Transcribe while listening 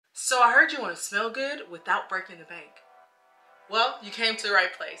So I heard you want to smell good without breaking the bank. Well, you came to the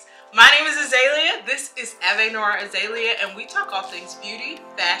right place. My name is Azalea. This is Ave Noir Azalea, and we talk all things beauty,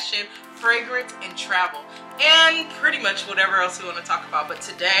 fashion, fragrance, and travel, and pretty much whatever else we want to talk about. But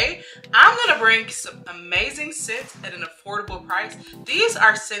today, I'm going to bring some amazing scents at an affordable price. These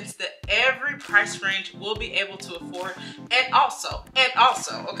are scents that every price range will be able to afford, and also,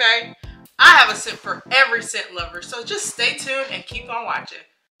 okay, I have a scent for every scent lover. So just stay tuned and keep on watching.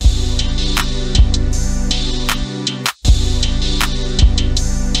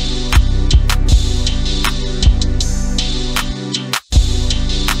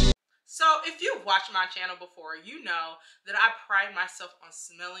 So if you've watched my channel before, you know that I pride myself on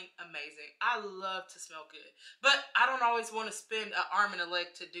smelling amazing. I love to smell good, but I don't always want to spend an arm and a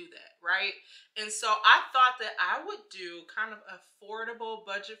leg to do that, right? And so I thought that I would do kind of affordable,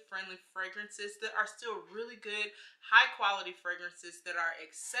 budget-friendly fragrances that are still really good, high-quality fragrances that are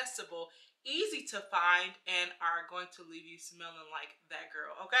accessible, easy to find, and are going to leave you smelling like that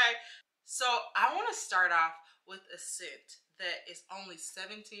girl, okay? So I want to start off with a scent that is only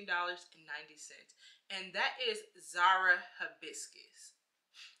 $17.90, and that is Zara Hibiscus.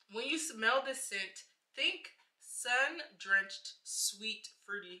 When you smell this scent, think sun-drenched, sweet,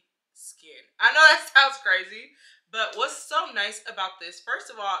 fruity skin. I know that sounds crazy, but what's so nice about this, first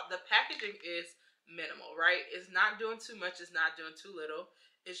of all, the packaging is minimal, right? It's not doing too much, it's not doing too little.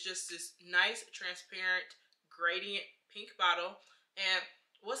 It's just this nice, transparent, gradient pink bottle, and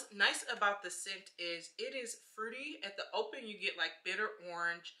what's nice about the scent is it is fruity. At the open, you get like bitter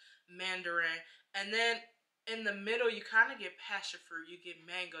orange, mandarin, and then in the middle, you kind of get passion fruit, you get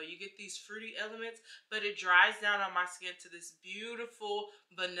mango, you get these fruity elements, but it dries down on my skin to this beautiful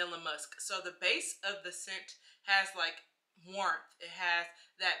vanilla musk. So the base of the scent has like warmth. It has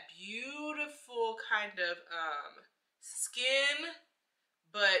that beautiful kind of skin,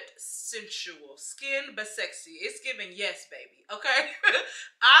 but sensual, skin but sexy. It's giving yes baby, okay?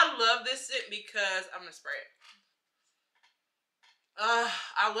 I love this scent because I'm gonna spray it.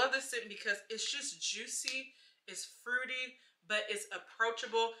 I love this scent because it's just juicy, it's fruity, but it's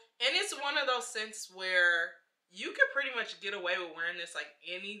approachable, and it's one of those scents where you can pretty much get away with wearing this like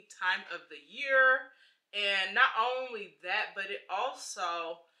any time of the year. And not only that, but it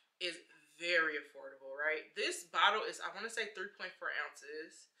also is very affordable, right? This bottle is, I want to say 3.4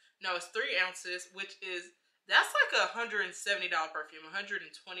 ounces. No, it's 3 ounces, which is, that's like a $170 perfume, $120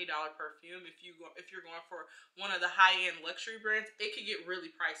 perfume. If you're going for one of the high-end luxury brands, it could get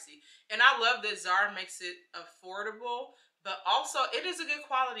really pricey. And I love that Zara makes it affordable, but also it is a good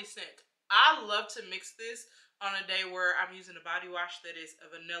quality scent. I love to mix this on a day where I'm using a body wash that is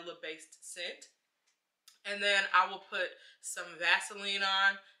a vanilla-based scent. And then I will put some Vaseline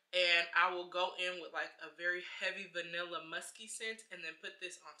on, and I will go in with like a very heavy vanilla musky scent and then put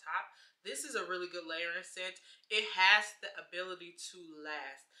this on top. This is a really good layering scent. It has the ability to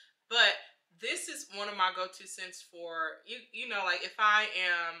last. But this is one of my go-to scents for, you know, like if I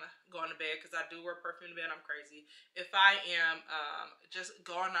am going to bed, because I do wear perfume to bed, I'm crazy. If I am just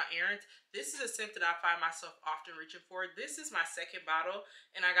going on errands, this is a scent that I find myself often reaching for. This is my second bottle,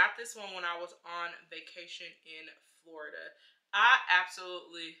 and I got this one when I was on vacation in Florida.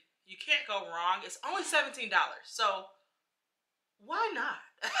 You can't go wrong. It's only $17, so why not?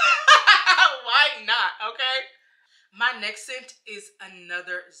 Why not, okay? My next scent is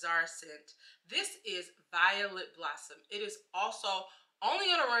another Zara scent. This is Violet Blossom. It is also only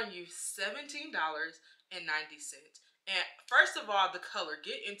going to run you $17.90. And first of all, the color,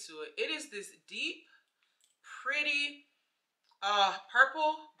 get into it. It is this deep, pretty,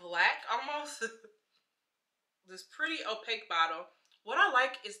 purple, black almost. This pretty opaque bottle. What I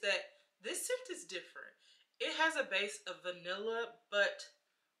like is that this scent is different. It has a base of vanilla, but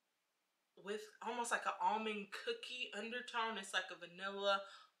with almost like an almond cookie undertone. It's like a vanilla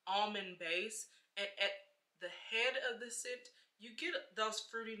almond base, and at the head of the scent, you get those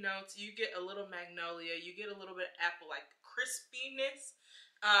fruity notes. You get a little magnolia. You get a little bit of apple, like crispiness.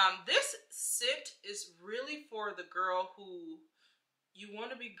 This scent is really for the girl who, you want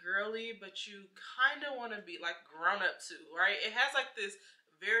to be girly, but you kind of want to be like grown up too, right? It has like this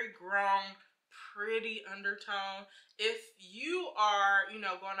very grown, pretty undertone. If you are, you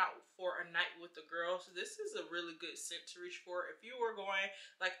know, going out for a night with the girls, this is a really good scent to reach for. If you were going,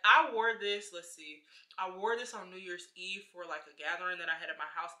 like I wore this, let's see, I wore this on New Year's Eve for like a gathering that I had at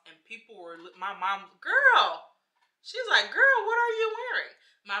my house, and people were, my mom, girl, she's like, girl, what are you wearing?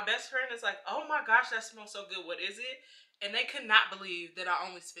 My best friend is like, oh my gosh, that smells so good, what is it? And they could not believe that I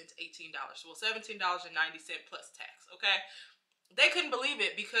only spent $18. Well, $17.90 plus tax, okay? they couldn't believe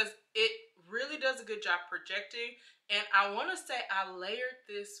it because it really does a good job projecting. And I want to say I layered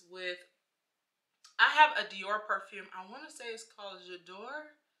this with, I have a Dior perfume. I want to say it's called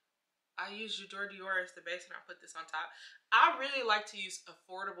J'adore. I use Dior as the base and I put this on top. I really like to use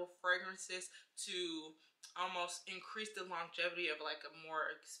affordable fragrances to almost increase the longevity of like a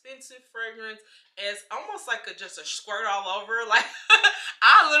more expensive fragrance. It's almost like just a squirt all over. Like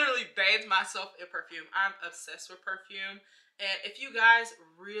I literally bathe myself in perfume. I'm obsessed with perfume. And if you guys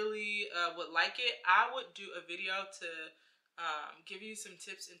really would like it, I would do a video to give you some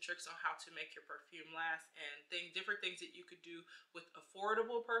tips and tricks on how to make your perfume last, and different things that you could do with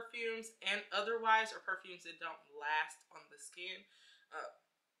affordable perfumes and otherwise, or perfumes that don't last on the skin.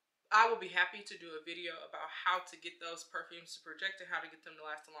 I will be happy to do a video about how to get those perfumes to project and how to get them to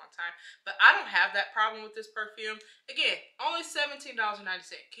last a long time. But I don't have that problem with this perfume. Again, only $17.90.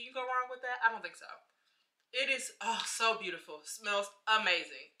 Can you go wrong with that? I don't think so. It is, oh, so beautiful. Smells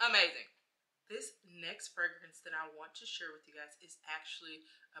amazing. Amazing. This next fragrance that I want to share with you guys is actually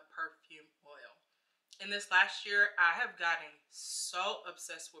a perfume oil. In this last year, I have gotten so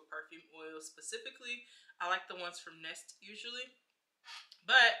obsessed with perfume oils. Specifically, I like the ones from Nest usually.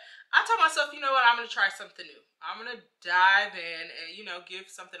 But I told myself, you know what, I'm going to try something new. I'm going to dive in and, you know, give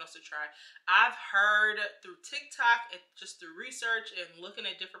something else a try. I've heard through TikTok and just through research and looking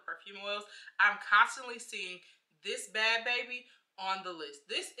at different perfume oils, I'm constantly seeing this bad baby on the list.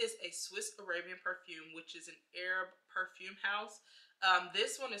 This is a Swiss Arabian perfume, which is an Arab perfume house.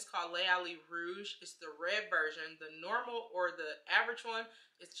 This one is called Layali Rouge. It's the red version. The normal or the average one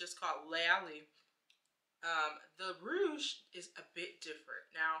is just called Layali. The Rouge is a bit different.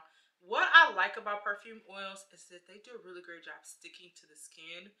 Now, what I like about perfume oils is that they do a really great job sticking to the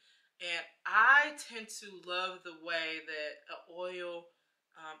skin. And I tend to love the way that an oil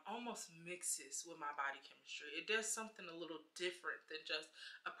almost mixes with my body chemistry. It does something a little different than just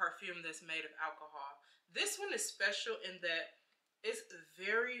a perfume that's made of alcohol. This one is special in that it's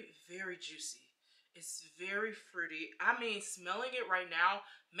very, very juicy. It's very fruity. I mean, smelling it right now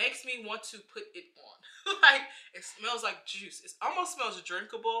makes me want to put it on. Like, it smells like juice. It almost smells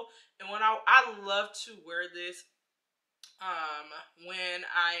drinkable. And when I love to wear this when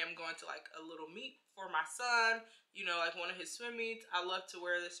I am going to like a little meet for my son, you know, like one of his swim meets. I love to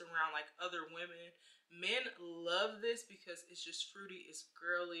wear this around like other women. Men love this because it's just fruity, it's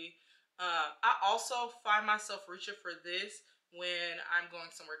girly. I also find myself reaching for this when I'm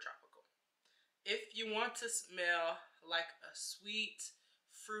going somewhere tropical. If you want to smell like a sweet,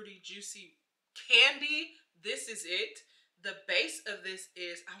 fruity, juicy candy, this is it. The base of this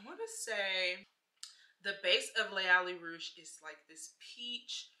is, I want to say, the base of Layali Rouge is like this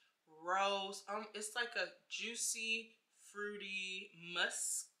peach, rose. It's like a juicy, fruity,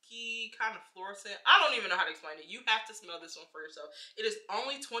 musky kind of floral scent. I don't even know how to explain it. You have to smell this one for yourself. It is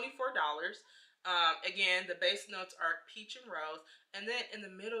only $24. Again, the base notes are peach and rose. And then in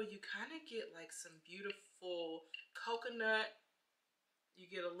the middle, you kind of get like some beautiful coconut. You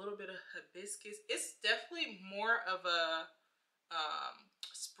get a little bit of hibiscus. It's definitely more of a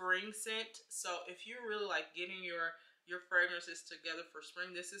spring scent. So if you're really like getting your fragrances together for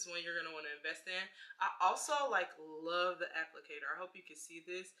spring, this is when you're going to want to invest in. I also like love the applicator. I hope you can see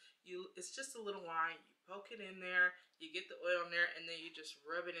this. It's just a little wine. You poke it in there, you get the oil in there, and then you just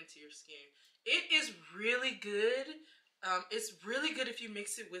rub it into your skin. It is really good. It's really good if you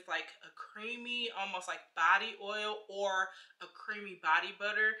mix it with like a creamy, almost like body oil or a creamy body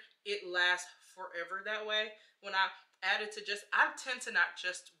butter. It lasts forever that way. When I add it to I tend to not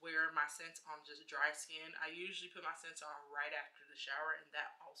just wear my scents on just dry skin. I usually put my scents on right after the shower, and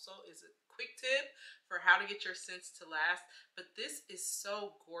that also is a quick tip for how to get your scents to last. But this is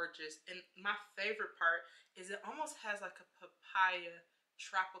so gorgeous, and my favorite part is it almost has like a papaya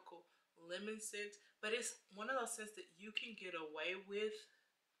tropical lemon scent, but it's one of those scents that you can get away with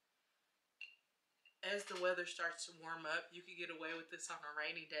as the weather starts to warm up. You can get away with this on a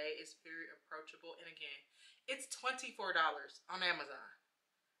rainy day. It's very approachable, and again, it's $24 on Amazon.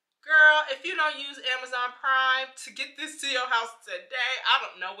 Girl, if you don't use Amazon Prime to get this to your house today, I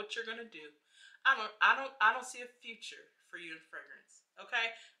don't know what you're gonna do. I don't see a future for you in fragrance.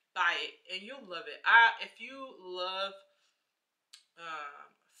 Okay, buy it and you'll love it. If you love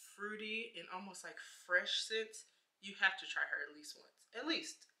fruity and almost like fresh scents, you have to try her at least once. At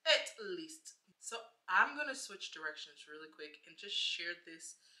least. So I'm gonna switch directions really quick and just share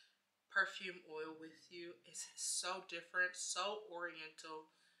this perfume oil with you. It's so different, so oriental,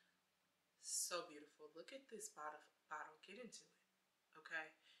 so beautiful. Look at this bottle. Get into it. Okay,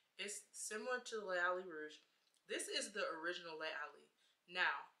 it's similar to Layali Rouge. This is the original Layali.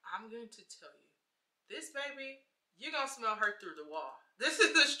 Now I'm going to tell you, this baby you're gonna smell her through the wall. This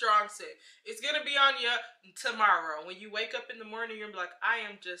is the strong scent. It's gonna be on you tomorrow. When you wake up in the morning, you're gonna be like, I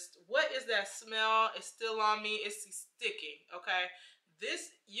am just, what is that smell? It's still on me. It's sticking, okay? This,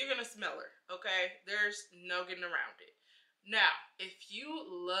 you're gonna smell her, okay? There's no getting around it. Now, if you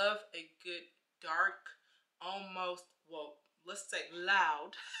love a good dark, almost, well, let's say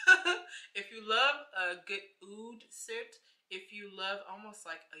loud. If you love a good oud scent, if you love almost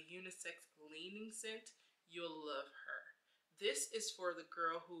like a unisex leaning scent, you'll love her. This is for the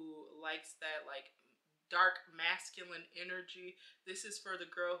girl who likes that like dark masculine energy. This is for the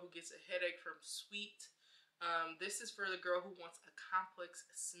girl who gets a headache from sweet. This is for the girl who wants a complex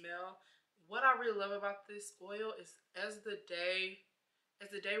smell. What I really love about this oil is as the day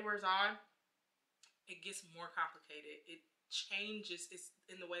wears on, it gets more complicated. It changes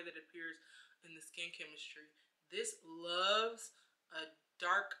in the way that it appears in the skin chemistry. This loves a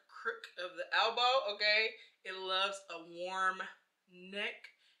dark crook of the elbow, okay? It loves a warm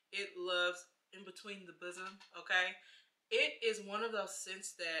neck. It loves in between the bosom, okay? It is one of those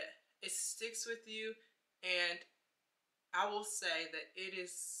scents that it sticks with you, and I will say that it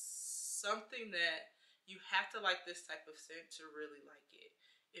is something that you have to like this type of scent to really like it.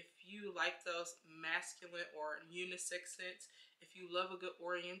 If you like those masculine or unisex scents, if you love a good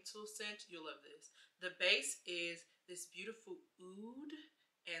oriental scent, you'll love this. The base is this beautiful oud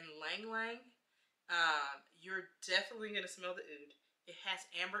and lang lang. You're definitely going to smell the oud. It has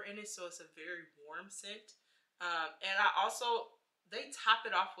amber in it, so it's a very warm scent. And I also, they top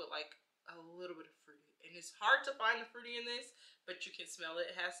it off with like a little bit of fruity. And it's hard to find the fruity in this, but you can smell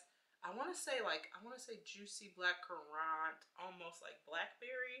it. It has, I want to say juicy black currant, almost like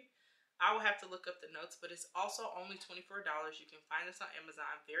blackberry. I will have to look up the notes, but it's also only $24. You can find this on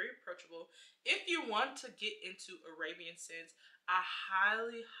Amazon. Very approachable. If you want to get into Arabian scents, I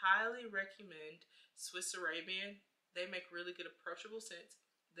highly, highly recommend Swiss Arabian. They make really good approachable scents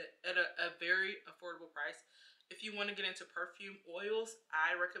that at a very affordable price. If you want to get into perfume oils,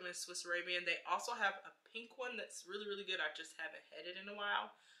 I recommend Swiss Arabian. They also have a pink one that's really, really good. I just haven't had it in a while.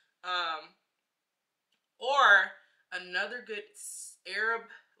 Or another good Arab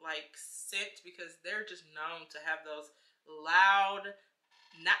like scent, because they're just known to have those loud,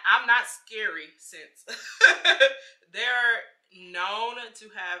 I'm not scary scents. They're known to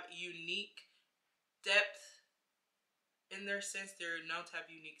have unique depth in their scents. They're known to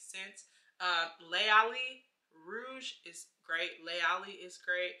have unique scents. Layali Rouge is great. Layali is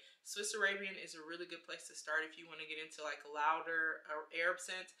great. Swiss Arabian is a really good place to start if you want to get into like louder Arab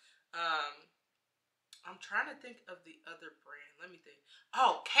scents. I'm trying to think of the other brand. Let me think.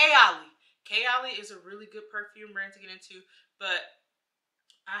 Oh, Kayali. Kayali is a really good perfume brand to get into, but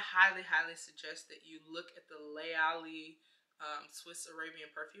I highly, highly suggest that you look at the Layali Swiss Arabian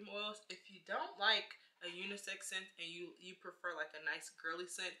perfume oils. If you don't like a unisex scent and you prefer like a nice girly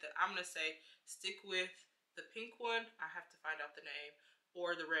scent, then I'm going to say stick with the pink one. I have to find out the name,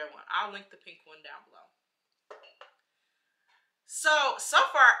 or the red one. I'll link the pink one down below. So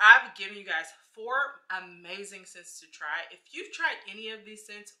far I've given you guys 4 amazing scents to try. If you've tried any of these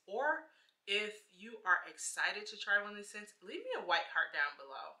scents, or if you are excited to try one of these scents, leave me a white heart down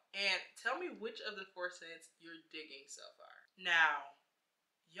below and tell me which of the 4 scents you're digging so far. Now,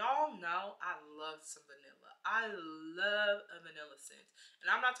 y'all know I love some vanilla. I love a vanilla scent.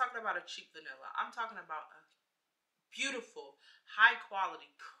 And I'm not talking about a cheap vanilla. I'm talking about a beautiful, high quality,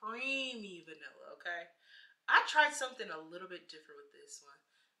 creamy vanilla, okay? I tried something a little bit different with this one.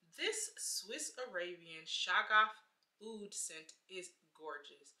 This Swiss Arabian Shagaf Oud scent is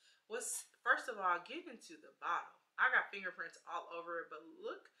gorgeous. First of all, get into the bottle. I got fingerprints all over it, but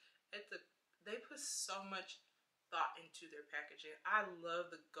look at they put so much thought into their packaging. I love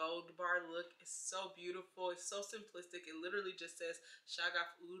the gold bar look. It's so beautiful. It's so simplistic. It literally just says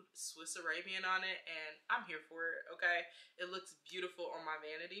Shagaf Oud Swiss Arabian on it, and I'm here for it, okay? It looks beautiful on my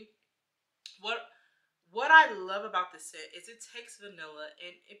vanity. What I love about this scent is it takes vanilla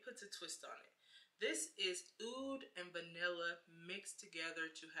and it puts a twist on it. This is oud and vanilla mixed together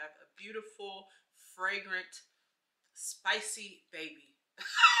to have a beautiful, fragrant, spicy baby.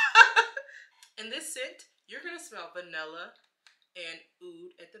 In this scent, you're going to smell vanilla and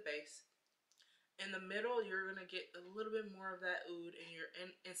oud at the base. In the middle, you're going to get a little bit more of that oud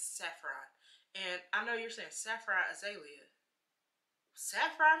and saffron. And I know you're saying saffron azalea.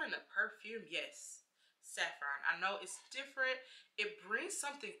 Saffron in a perfume? Yes. Saffron. I know it's different. It brings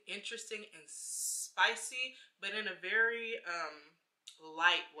something interesting and spicy, but in a very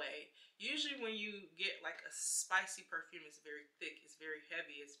light way. Usually when you get like a spicy perfume, it's very thick, it's very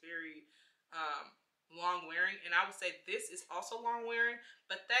heavy, it's very long wearing, and I would say this is also long wearing,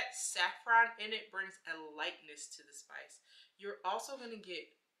 but that saffron in it brings a lightness to the spice. You're also going to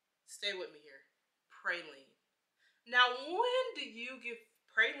get, stay with me here, praline. Now, when do you give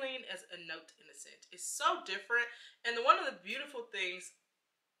praline as a note in a scent? It's so different, and one of the beautiful things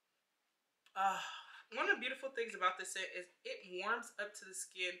about this scent is it warms up to the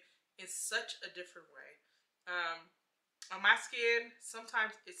skin in such a different way. On my skin,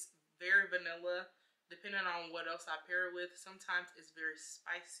 sometimes it's very vanilla, depending on what else I pair it with. Sometimes it's very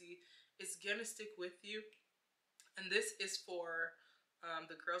spicy. It's gonna stick with you. And this is for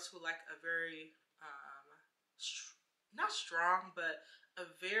the girls who like a very, not strong, but a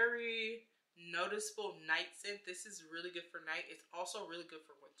very noticeable night scent. This is really good for night. It's also really good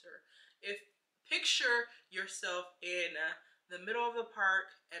for winter. Picture yourself in the middle of the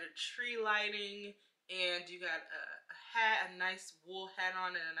park at a tree lighting, and you got a hat, a nice wool hat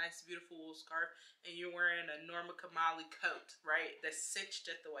on, and a nice beautiful wool scarf, and you're wearing a Norma Kamali coat, right? That's cinched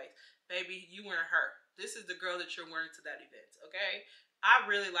at the waist. Baby, you wearing her. This is the girl that you're wearing to that event, okay? I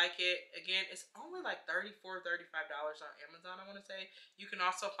really like it. Again, it's only like $34, $35 on Amazon, I want to say. You can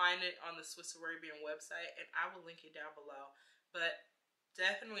also find it on the Swiss Arabian website, and I will link it down below. But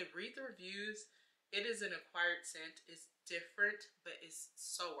definitely read the reviews. It is an acquired scent. It's different, but it's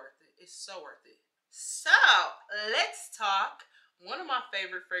so worth it. It's so worth it. So, let's talk one of my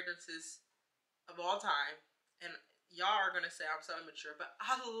favorite fragrances of all time. And y'all are going to say I'm so immature, but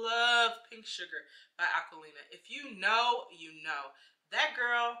I love Pink Sugar by Aquilina. If you know, you know. That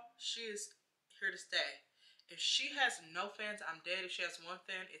girl, she is here to stay. If she has no fans, I'm dead. If she has one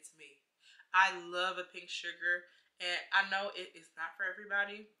fan, it's me. I love a Pink Sugar, and I know it is not for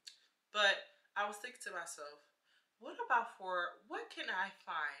everybody, but I was thinking to myself, what can I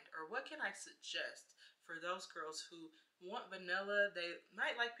find, or what can I suggest for those girls who want vanilla? They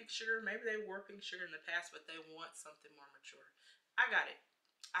might like Pink Sugar, maybe they wore Pink Sugar in the past, but they want something more mature. I got it.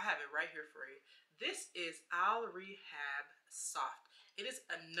 I have it right here for you. This is Rehab Soft. It is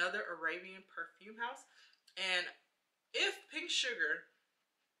another Arabian perfume house, and if Pink Sugar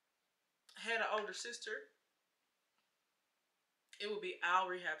had an older sister, it would be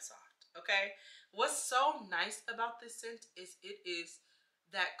Rehab Soft. Okay, what's so nice about this scent is it is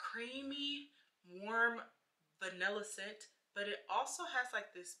that creamy, warm vanilla scent, but it also has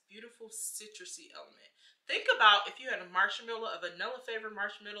like this beautiful citrusy element. Think about if you had a marshmallow, a vanilla flavored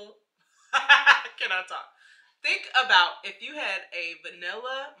marshmallow. Can I talk? Think about if you had a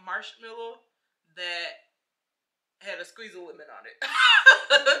vanilla marshmallow that had a squeeze of lemon on it.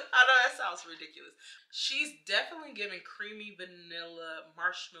 I know that sounds ridiculous. She's definitely giving creamy vanilla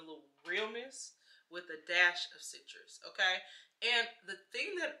marshmallow realness with a dash of citrus, okay? And the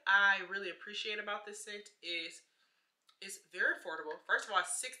thing that I really appreciate about this scent is it's very affordable. First of all,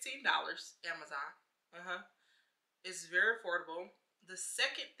 it's $16, Amazon. It's very affordable. The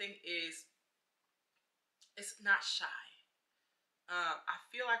second thing is it's not shy. I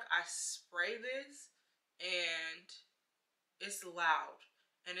feel like I spray this and it's loud,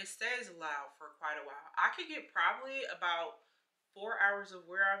 and it stays loud for quite a while. I could get probably about 4 hours of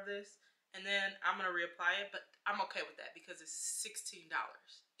wear out of this, and then I'm gonna reapply it, but I'm okay with that because it's $16.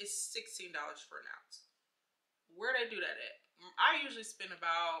 It's $16 for an ounce. Where they do that at? I usually spend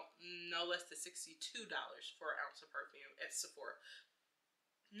about no less than $62 for an ounce of perfume at Sephora.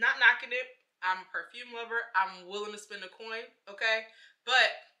 Not knocking it. I'm a perfume lover. I'm willing to spend a coin, okay? But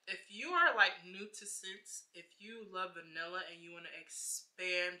if you are like new to scents, if you love vanilla and you want to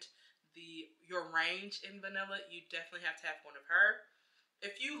expand your range in vanilla, you definitely have to have one of her.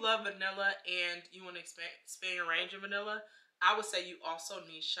 If you love vanilla and you want to expand your range in vanilla, I would say you also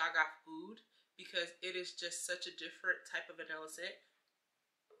need Shagaf Oud, because it is just such a different type of vanilla scent.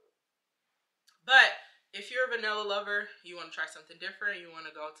 But if you're a vanilla lover, you want to try something different, you want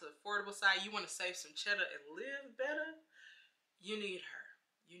to go to the affordable side, you want to save some cheddar and live better, you need her.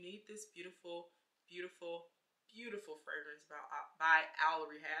 You need this beautiful, beautiful, beautiful fragrance by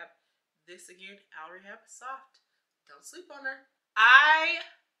Rehab. This again, Rehab is soft. Don't sleep on her. I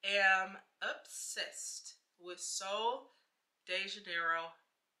am obsessed with Sol de Janeiro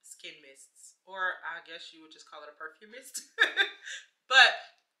skin mists, or I guess you would just call it a perfume mist. But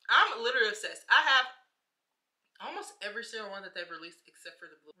I'm literally obsessed. I have almost every single one that they've released except for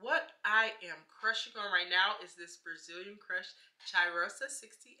the blue. What I am crushing on right now is this Brazilian Crush Cheirosa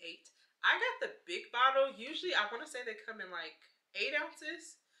 68. I got the big bottle. Usually I want to say they come in like 8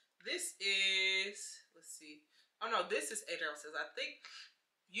 ounces. This is, let's see. Oh no, this is 8 ounces. I think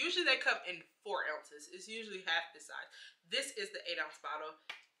usually they come in 4 ounces. It's usually half the size. This is the 8 ounce bottle.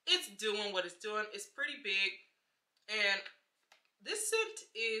 It's doing what it's doing. It's pretty big. And This scent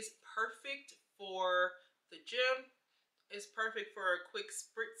is perfect for the gym. It's perfect for a quick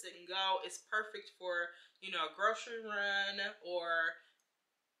spritz and go. It's perfect for, you know, a grocery run or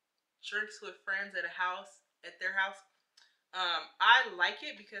drinks with friends at their house. I like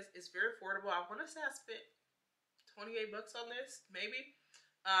it because it's very affordable. I want to say I spent 28 bucks on this, maybe.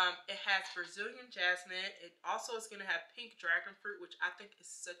 It has Brazilian jasmine. It also is going to have pink dragon fruit, which I think is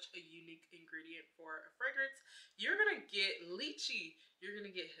such a unique ingredient for a fragrance. You're going to get lychee. You're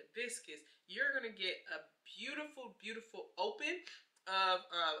going to get hibiscus. You're going to get a beautiful, beautiful open of,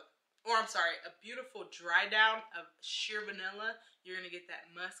 a beautiful dry down of sheer vanilla. You're going to get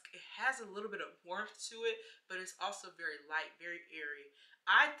that musk. It has a little bit of warmth to it, but it's also very light, very airy.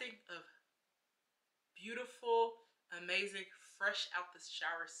 I think of beautiful, amazing, fresh out the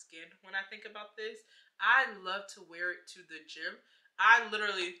shower skin when I think about this. I love to wear it to the gym. I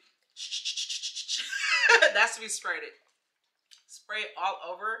literally, that's to be sprayed it. Spray it all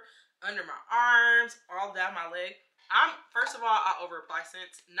over, under my arms, all down my leg. First of all, I over apply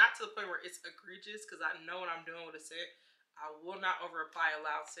scents, not to the point where it's egregious because I know what I'm doing with a scent. I will not over apply a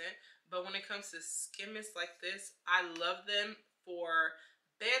loud scent. But when it comes to skin mists like this, I love them for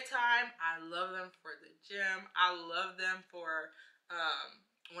bedtime. I love them for the gym. I love them for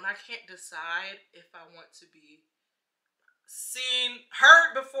when I can't decide if I want to be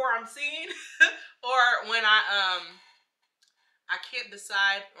heard before I'm seen, or when I can't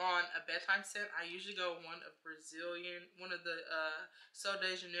decide on a bedtime scent. I usually go one of the Sol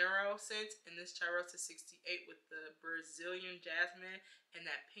de Janeiro scents, and this Chirosa 68 with the Brazilian jasmine and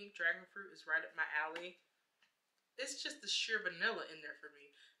that pink dragon fruit is right up my alley. It's just the sheer vanilla in there for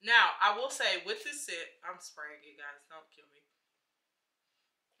me. Now, I will say with this scent, I'm spraying it, guys. Don't kill me.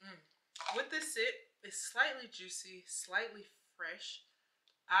 With this scent, it's slightly juicy, slightly fresh.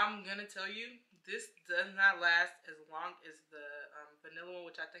 I'm gonna tell you, this does not last as long as the vanilla one,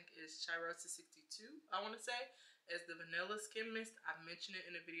 which I think is Chirosa 62, I want to say, as the vanilla skin mist. I've mentioned it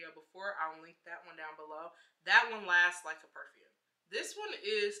in a video before. I'll link that one down below. That one lasts like a perfume. This one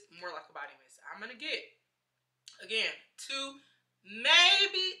is more like a body mist. I'm gonna get, again, 2,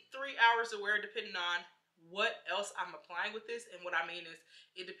 maybe 3 hours of wear, depending on what else I'm applying with this. And what I mean is,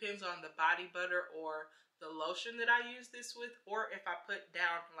 it depends on the body butter or the lotion that I use this with, or if I put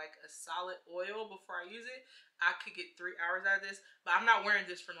down like a solid oil before I use it, I could get 3 hours out of this. But I'm not wearing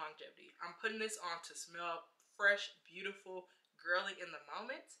this for longevity. I'm putting this on to smell fresh, beautiful, girly in the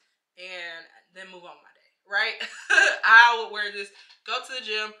moment, and then move on my day, right? I would wear this, go to the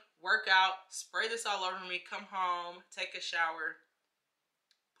gym, work out, spray this all over me, come home, take a shower,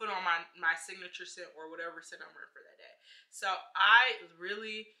 put on my signature scent or whatever scent I'm wearing for that day. So I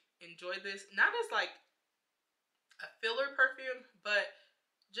really enjoyed this, not as like a filler perfume, but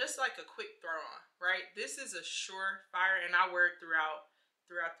just like a quick throw on, right? This is a surefire, and I wear it throughout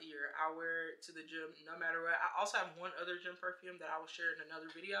the year. I wear it to the gym no matter what. I also have one other gym perfume that I will share in another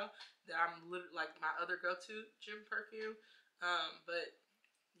video that I'm like my other go-to gym perfume. But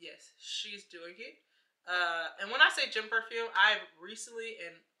yes, she's doing it. And when I say gym perfume, I've recently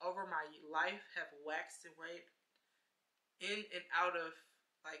and over my life have waxed and waned in and out of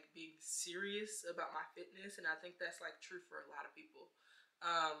like being serious about my fitness, and I think that's like true for a lot of people.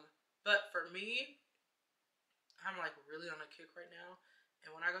 But for me, I'm like really on a kick right now,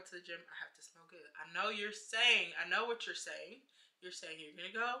 and when I go to the gym, I have to smell good. I know what you're saying. You're saying you're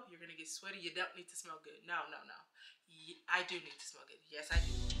gonna go, you're gonna get sweaty, you don't need to smell good. No. I do need to smell good. Yes, I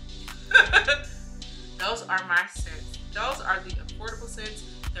do. Those are my scents. Those are the affordable scents.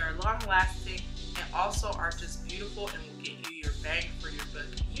 They're long lasting and also are just beautiful and will get you your bang for your buck.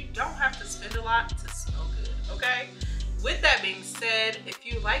 You don't have to spend a lot to smell good, okay? With that being said, if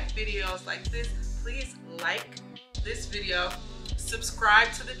you like videos like this, please like this video,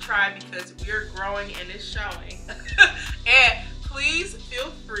 subscribe to the tribe because we are growing and it's showing. And please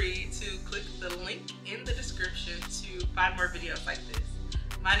feel free to click the link in the description to find more videos like this.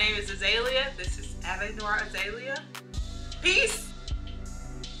 My name is Azalea. This is Ave Noir Azalea. Peace!